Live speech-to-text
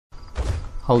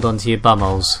Hold on to your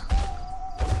bumholes,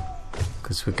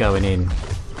 because we're going in.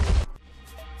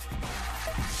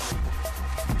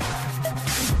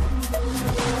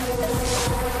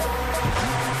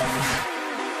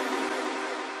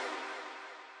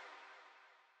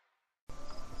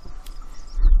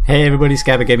 Hey everybody,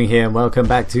 Scabber Gaming here and welcome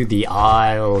back to the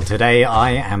Isle. Today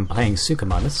I am playing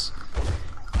Suchomimus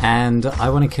and I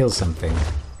want to kill something.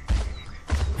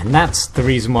 And that's the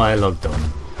reason why I logged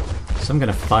on. So I'm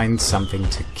going to find something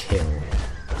to kill.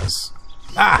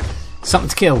 Something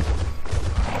to kill!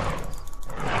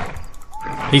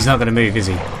 He's not going to move, is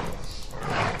he?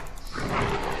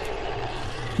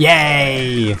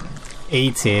 Yay!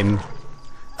 Eat him.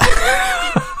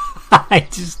 I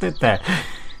just stood there.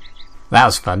 That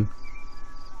was fun.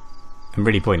 And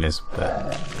really pointless,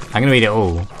 but I'm gonna eat it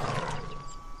all.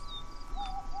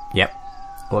 Yep,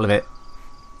 all of it.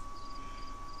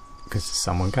 Because there's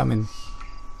someone coming.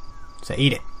 So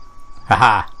eat it.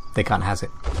 Haha, they can't have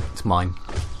it. It's mine.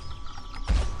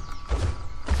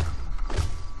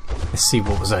 Let's see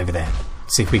what was over there.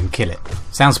 See if we can kill it.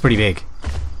 Sounds pretty big.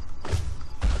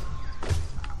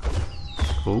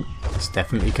 Oh, it's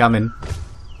definitely coming.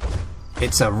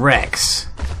 It's a Rex.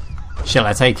 Shall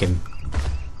I take him?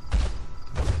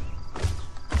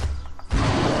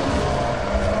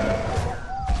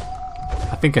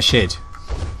 I think I should.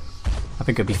 I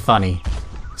think it'd be funny.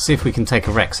 See if we can take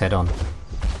a Rex head on.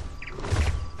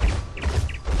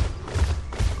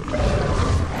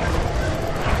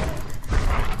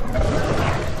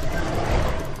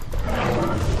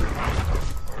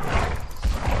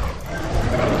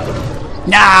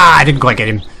 Nah, I didn't quite get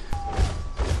him.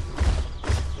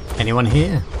 Anyone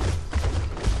here?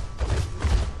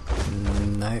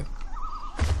 No.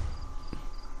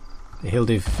 He'll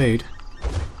do for food.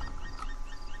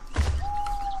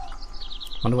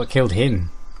 Wonder what killed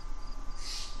him.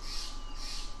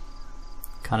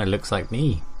 Kinda looks like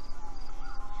me.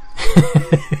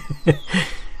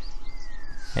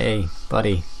 Hey,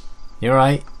 buddy. You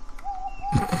alright?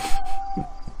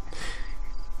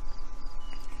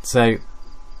 So,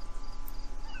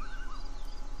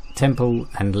 temple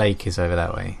and lake is over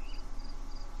that way.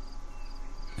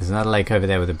 There's another lake over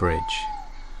there with a bridge.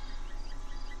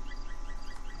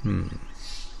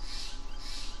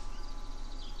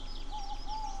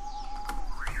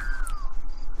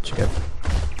 Check out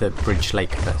the bridge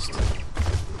lake first.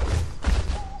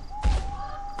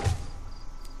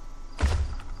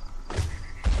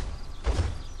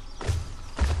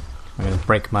 I'm going to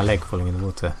break my leg falling in the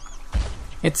water.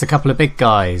 It's a couple of big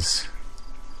guys.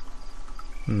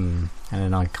 And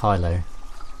an Kylo.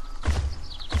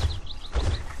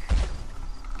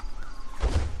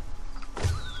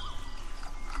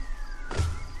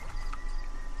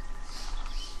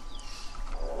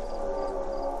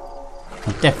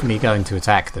 I'm definitely going to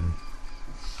attack them.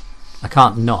 I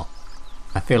can't not.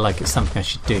 I feel like it's something I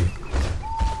should do.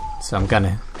 So I'm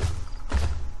gonna.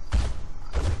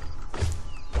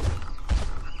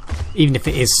 Even if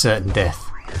it is certain death.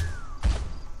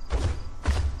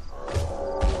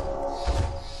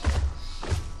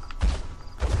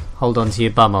 Hold on to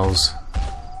your bumholes,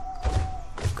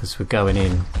 because we're going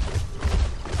in.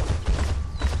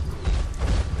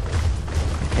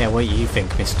 Yeah, what do you think,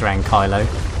 Mr. Kylo?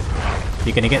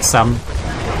 You're gonna get some.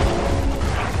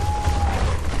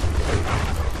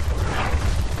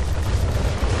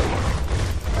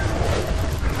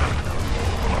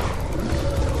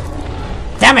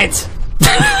 Damn it!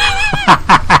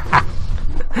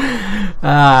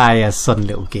 Ah, yeah, sudden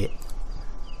little git.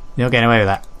 You're not getting away with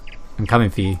that. I'm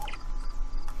coming for you.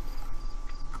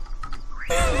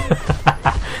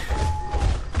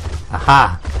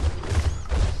 Aha!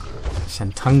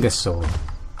 Shantungasaur.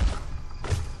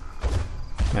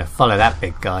 I'm gonna follow that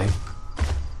big guy.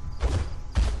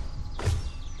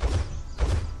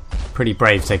 Pretty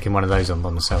brave taking one of those on by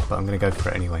myself, but I'm gonna go for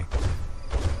it anyway.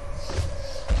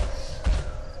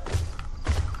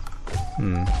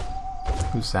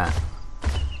 Who's that?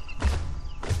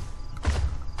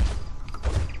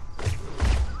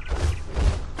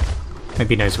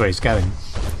 Maybe he knows where he's going.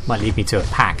 Might lead me to a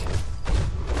pack.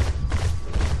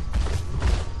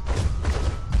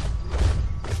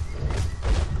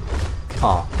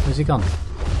 Oh, where's he gone?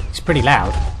 He's pretty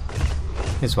loud.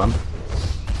 Here's one.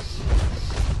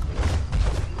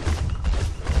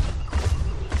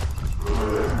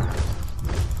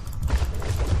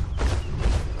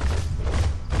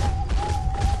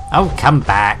 Oh, come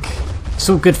back. It's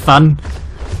all good fun.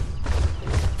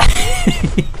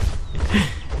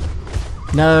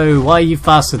 No, why are you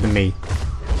faster than me?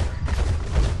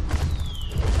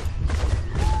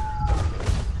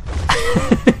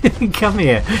 Come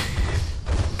here.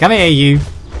 Come here, you.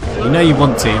 You know you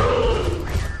want to.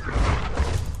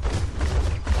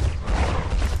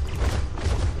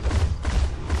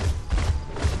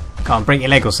 Can't break your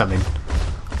leg or something.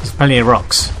 There's plenty of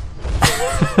rocks.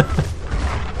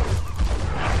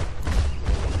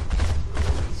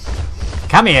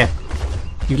 Come here.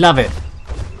 You love it.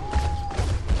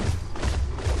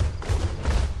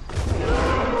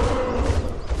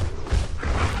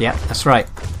 Yep, that's right.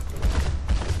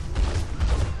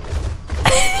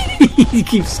 He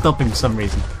keeps stopping for some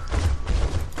reason.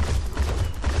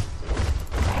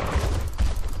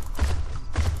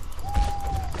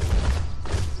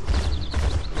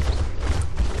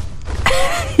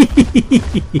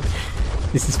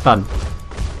 This is fun.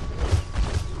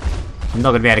 I'm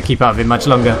not going to be able to keep up with it much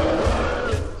longer.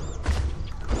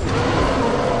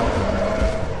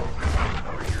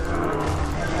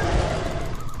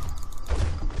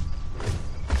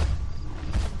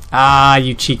 Ah,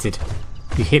 you cheated.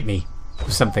 You hit me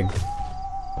with something.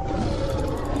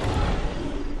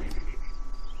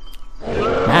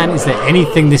 Man, is there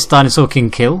anything this dinosaur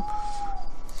can kill?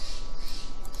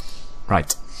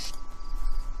 Right.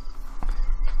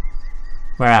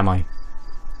 Where am I?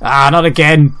 Ah, not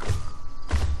again!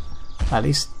 At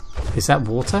least, is that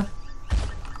water?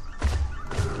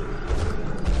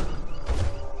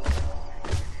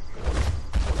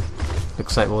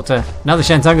 Looks like water. Another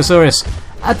Shantangosaurus!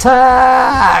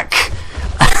 Attack!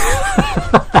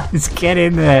 Let's get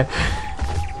in there.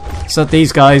 So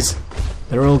these guys,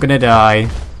 they're all gonna die.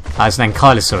 Ah, there's an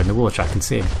ankylosaur in the water, I can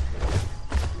see him.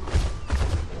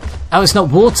 Oh, it's not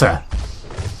water!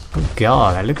 Oh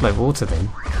god, I look like water then.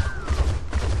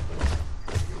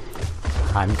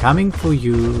 I'm coming for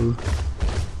you.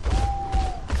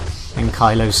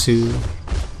 Ankylosaur.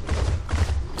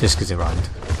 Just because it rhymed.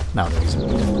 No, there isn't.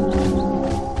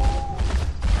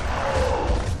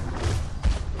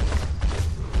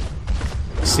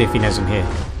 See if he knows I'm here.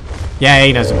 Yeah,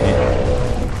 he knows I'm here.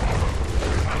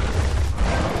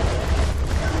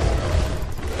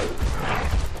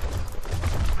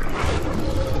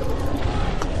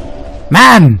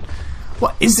 Man!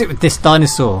 What is it with this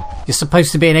dinosaur? You're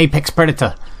supposed to be an apex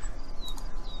predator.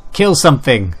 Kill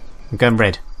something. I'm going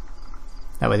red.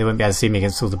 That way they won't be able to see me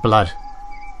against all the blood,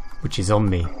 which is on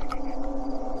me.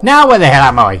 Now where the hell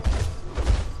am I?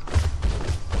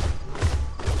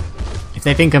 If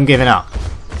they think I'm giving up,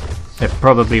 they're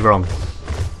probably wrong.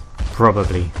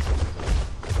 Probably.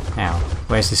 Now,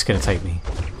 where's this going to take me?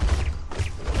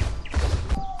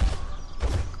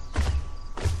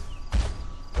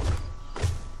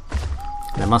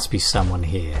 There must be someone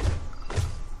here.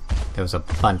 There was a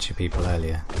bunch of people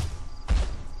earlier.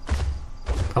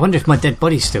 I wonder if my dead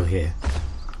body's still here.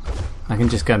 I can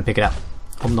just go and pick it up.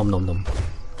 Om nom nom nom.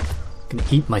 I can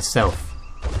eat myself.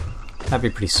 That'd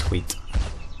be pretty sweet.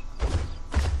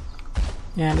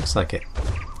 Yeah, looks like it.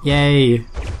 Yay!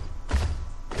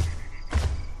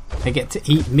 They get to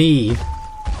eat me.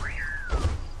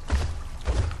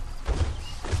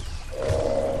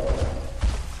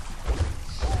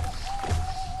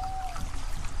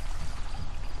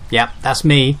 Yep, that's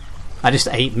me. I just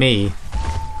ate me.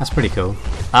 That's pretty cool.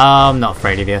 I'm not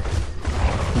afraid of you.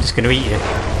 I'm just gonna eat you.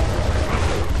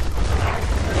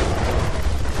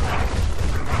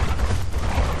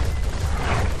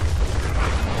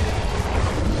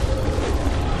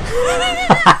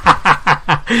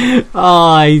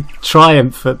 Oh, I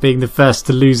triumph at being the first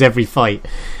to lose every fight.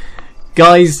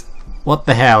 Guys, what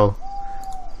the hell?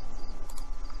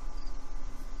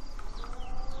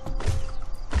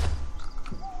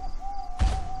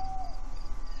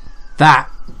 That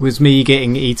was me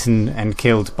getting eaten and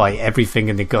killed by everything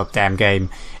in the goddamn game.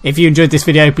 If you enjoyed this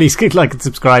video, please click like and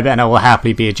subscribe, and I will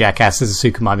happily be a jackass as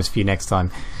a Suchomimus for you next time.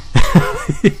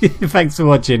 Thanks for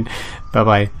watching. Bye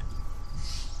bye.